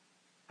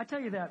 I tell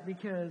you that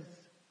because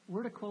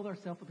we're to clothe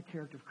ourselves with the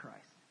character of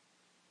Christ.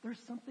 There's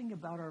something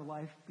about our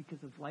life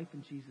because of life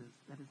in Jesus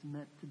that is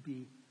meant to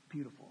be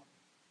beautiful,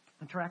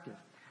 attractive.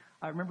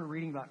 I remember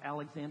reading about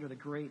Alexander the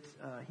Great.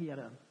 He had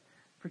a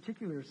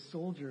particular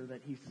soldier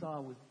that he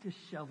saw was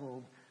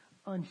disheveled,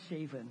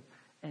 unshaven,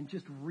 and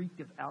just reeked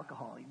of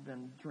alcohol. He'd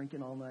been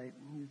drinking all night.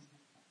 And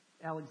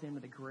Alexander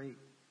the Great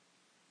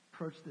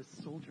approached this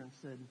soldier and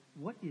said,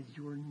 "What is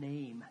your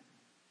name?"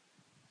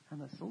 And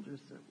the soldier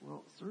said,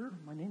 "Well, sir,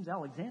 my name's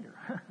Alexander,"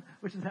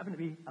 which just happened to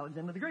be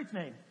Alexander the Great's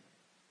name.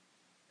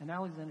 And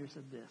Alexander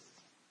said this,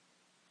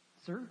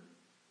 "Sir,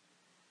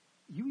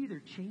 you either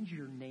change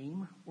your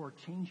name or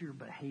change your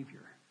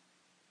behavior.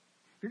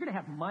 If you're going to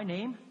have my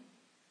name,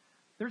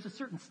 there's a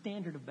certain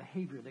standard of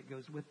behavior that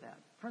goes with that."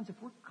 Friends, if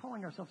we're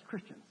calling ourselves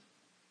Christians,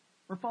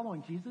 we're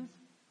following Jesus,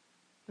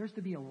 there's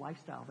to be a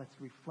lifestyle that's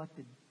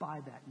reflected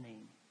by that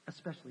name,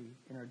 especially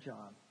in our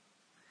job.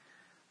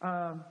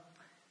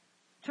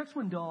 Chuck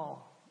Swindoll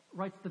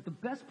writes that the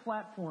best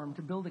platform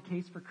to build a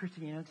case for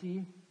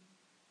Christianity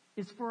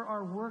is for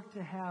our work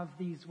to have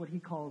these, what he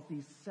calls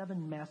these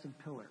 7 massive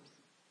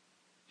pillars.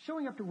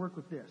 Showing up to work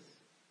with this: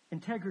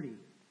 integrity,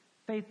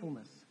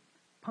 faithfulness,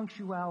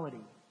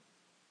 punctuality,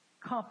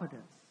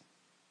 competence,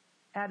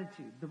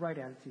 attitude, the right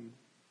attitude,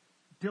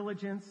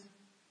 diligence,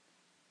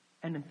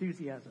 and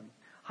enthusiasm.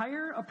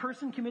 Hire a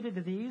person committed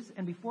to these,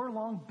 and before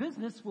long,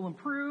 business will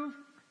improve,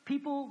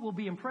 people will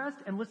be impressed,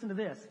 and listen to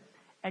this,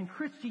 and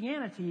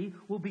Christianity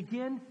will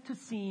begin to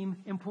seem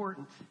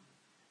important.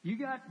 You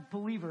got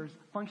believers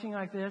functioning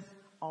like this,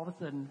 all of a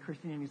sudden,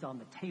 Christianity's on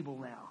the table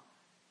now.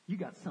 You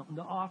got something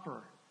to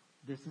offer.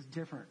 This is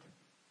different.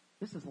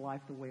 This is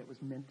life the way it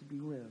was meant to be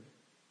lived.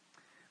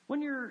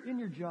 When you're in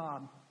your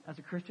job as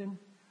a Christian,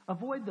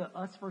 avoid the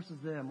us versus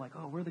them, like,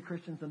 oh, we're the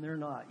Christians and they're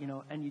not,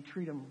 and you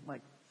treat them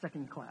like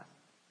second class.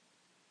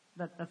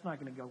 That's not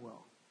going to go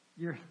well.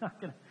 You're not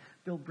going to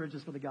build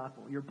bridges for the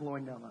gospel. You're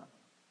blowing them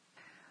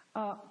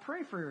up.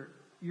 Pray for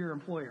your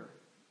employer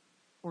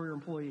or your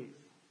employees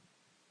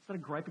instead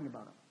of griping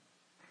about them.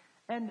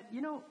 And,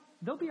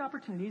 there'll be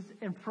opportunities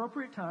in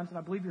appropriate times, and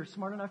I believe you're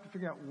smart enough to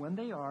figure out when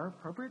they are,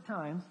 appropriate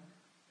times,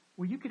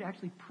 where you could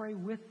actually pray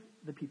with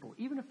the people,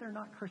 even if they're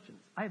not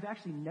Christians. I've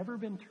actually never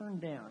been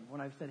turned down when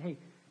I've said, "Hey,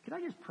 could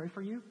I just pray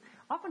for you?"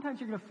 Oftentimes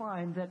you're going to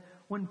find that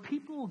when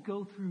people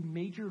go through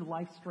major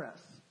life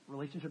stress,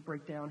 relationship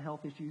breakdown,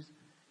 health issues,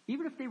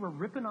 even if they were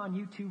ripping on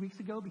you 2 weeks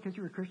ago because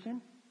you were a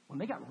Christian, when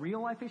they got real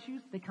life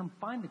issues, they come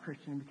find the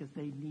Christian because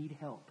they need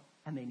help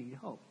and they need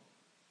hope.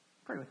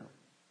 Pray with them.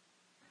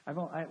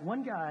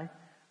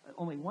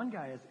 Only one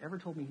guy has ever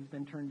told me he's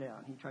been turned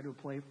down. He tried to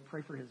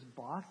pray for his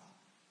boss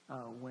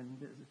when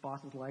his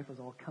boss's life was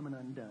all coming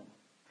undone.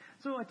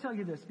 So I tell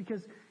you this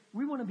because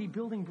we want to be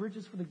building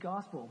bridges for the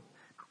gospel.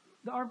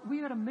 We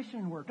had a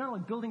mission work, not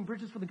only building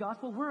bridges for the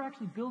gospel, we're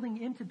actually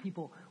building into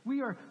people.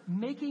 We are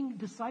making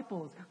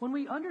disciples. When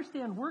we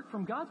understand work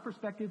from God's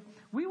perspective,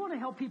 we want to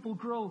help people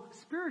grow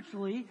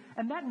spiritually,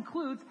 and that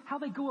includes how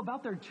they go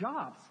about their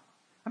jobs.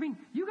 I mean,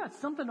 you got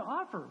something to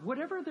offer,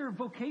 whatever their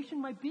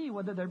vocation might be,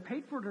 whether they're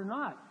paid for it or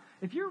not.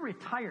 If you're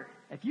retired,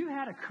 if you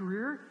had a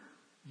career,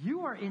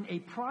 you are in a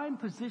prime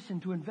position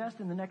to invest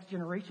in the next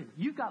generation.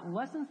 You've got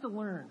lessons to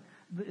learn.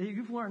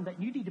 You've learned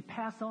that you need to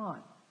pass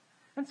on.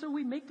 And so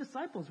we make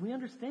disciples. We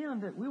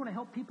understand that we want to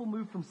help people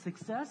move from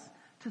success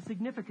to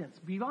significance,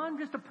 beyond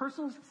just a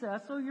personal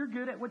success, so you're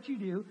good at what you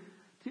do,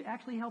 to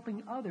actually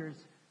helping others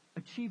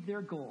achieve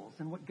their goals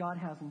and what God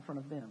has in front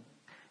of them.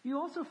 You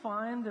also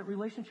find that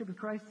relationship with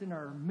Christ in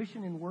our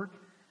mission and work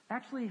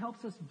actually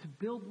helps us to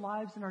build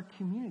lives in our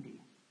community.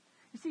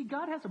 You see,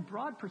 God has a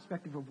broad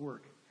perspective of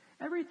work.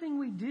 Everything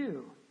we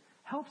do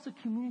helps a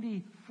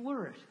community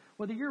flourish.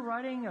 Whether you're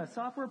writing a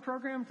software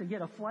program to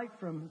get a flight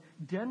from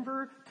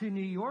Denver to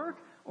New York,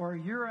 or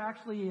you're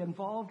actually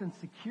involved in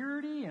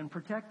security and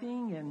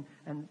protecting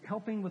and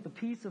helping with the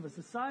peace of a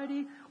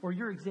society, or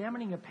you're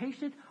examining a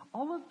patient,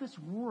 all of this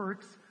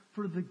works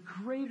for the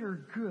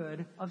greater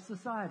good of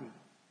society.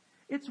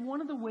 It's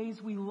one of the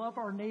ways we love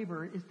our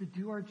neighbor is to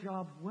do our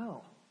job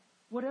well.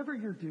 Whatever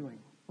you're doing,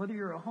 whether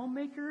you're a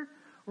homemaker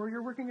or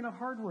you're working in a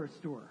hardware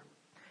store.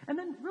 And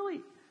then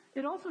really,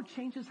 it also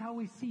changes how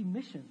we see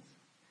missions.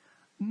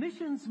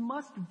 Missions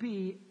must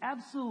be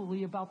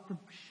absolutely about the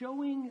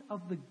showing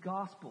of the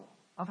gospel,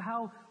 of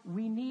how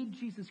we need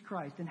Jesus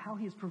Christ and how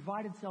he has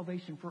provided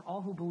salvation for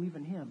all who believe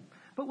in him.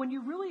 But when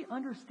you really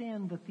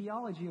understand the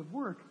theology of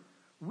work,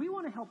 we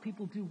want to help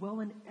people do well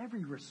in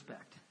every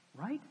respect,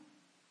 right?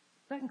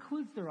 That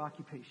includes their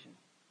occupation.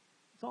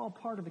 It's all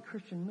part of the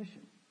Christian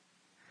mission.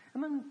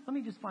 And then let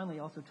me just finally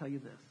also tell you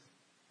this.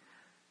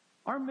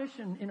 Our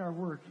mission in our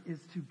work is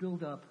to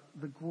build up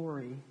the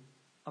glory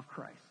of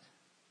Christ.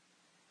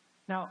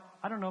 Now,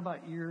 I don't know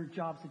about your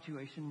job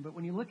situation, but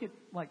when you look at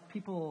like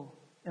people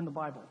in the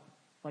Bible,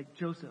 like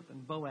Joseph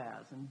and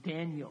Boaz and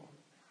Daniel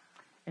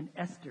and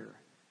Esther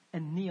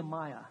and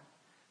Nehemiah,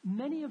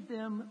 many of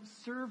them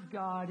served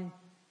God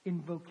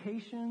in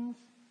vocations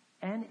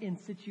and in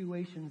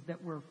situations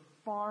that were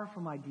far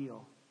from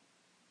ideal,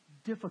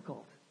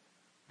 difficult.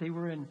 They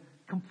were in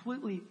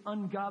completely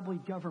ungodly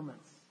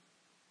governments,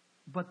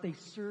 but they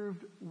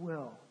served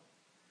well.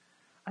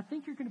 I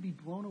think you're going to be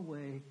blown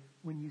away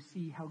when you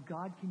see how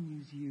God can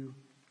use you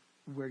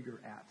where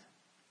you're at.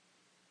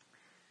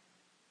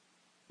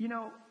 You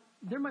know,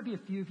 there might be a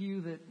few of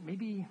you that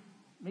maybe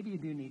you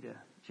do need to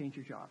change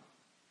your job.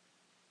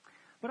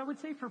 But I would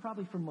say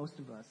probably for most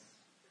of us,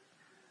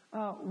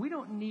 we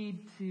don't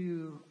need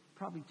to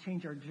probably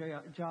change our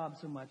job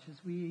so much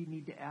as we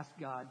need to ask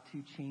God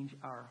to change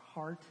our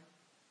heart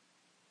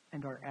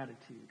and our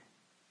attitude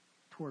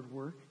toward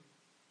work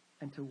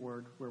and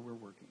toward where we're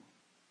working.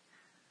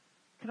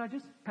 Can I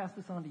just pass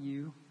this on to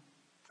you?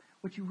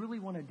 What you really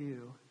want to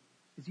do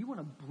is you want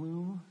to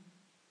bloom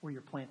where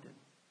you're planted.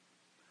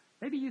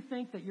 Maybe you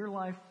think that your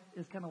life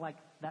is kind of like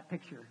that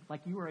picture,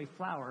 like you are a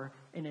flower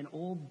in an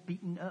old,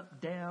 beaten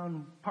up,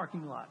 down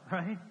parking lot,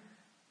 right?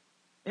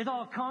 It's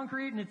all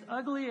concrete and it's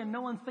ugly and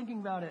no one's thinking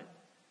about it.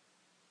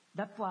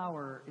 That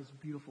flower is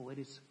beautiful. It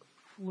is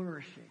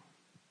flourishing.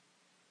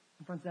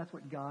 And friends, that's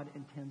what God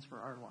intends for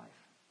our life.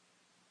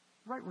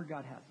 Right where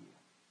God has you.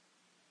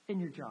 In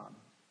your job.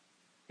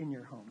 In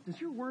your home.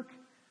 Does your work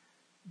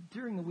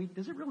during the week,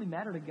 does it really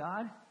matter to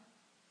God?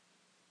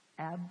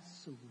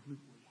 Absolutely.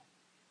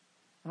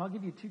 And I'll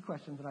give you two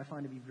questions that I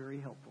find to be very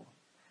helpful.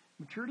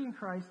 Maturity in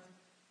Christ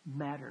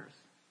matters.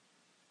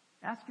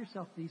 Ask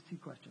yourself these two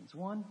questions.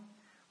 One,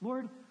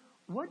 Lord,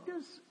 what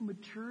does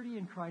maturity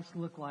in Christ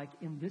look like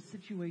in this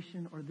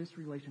situation or this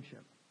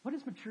relationship? What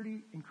does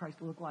maturity in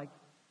Christ look like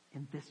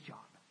in this job?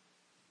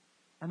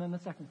 And then the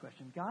second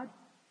question, God,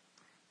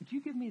 would you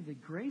give me the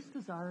grace,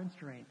 desire, and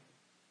strength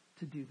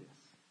to do this?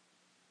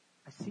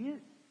 I see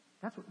it.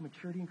 That's what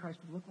maturity in Christ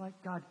would look like.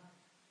 God,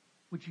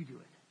 would you do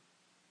it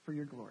for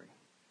your glory?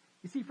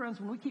 You see, friends,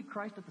 when we keep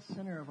Christ at the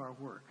center of our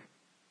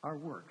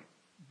work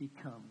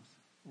becomes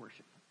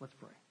worship. Let's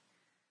pray.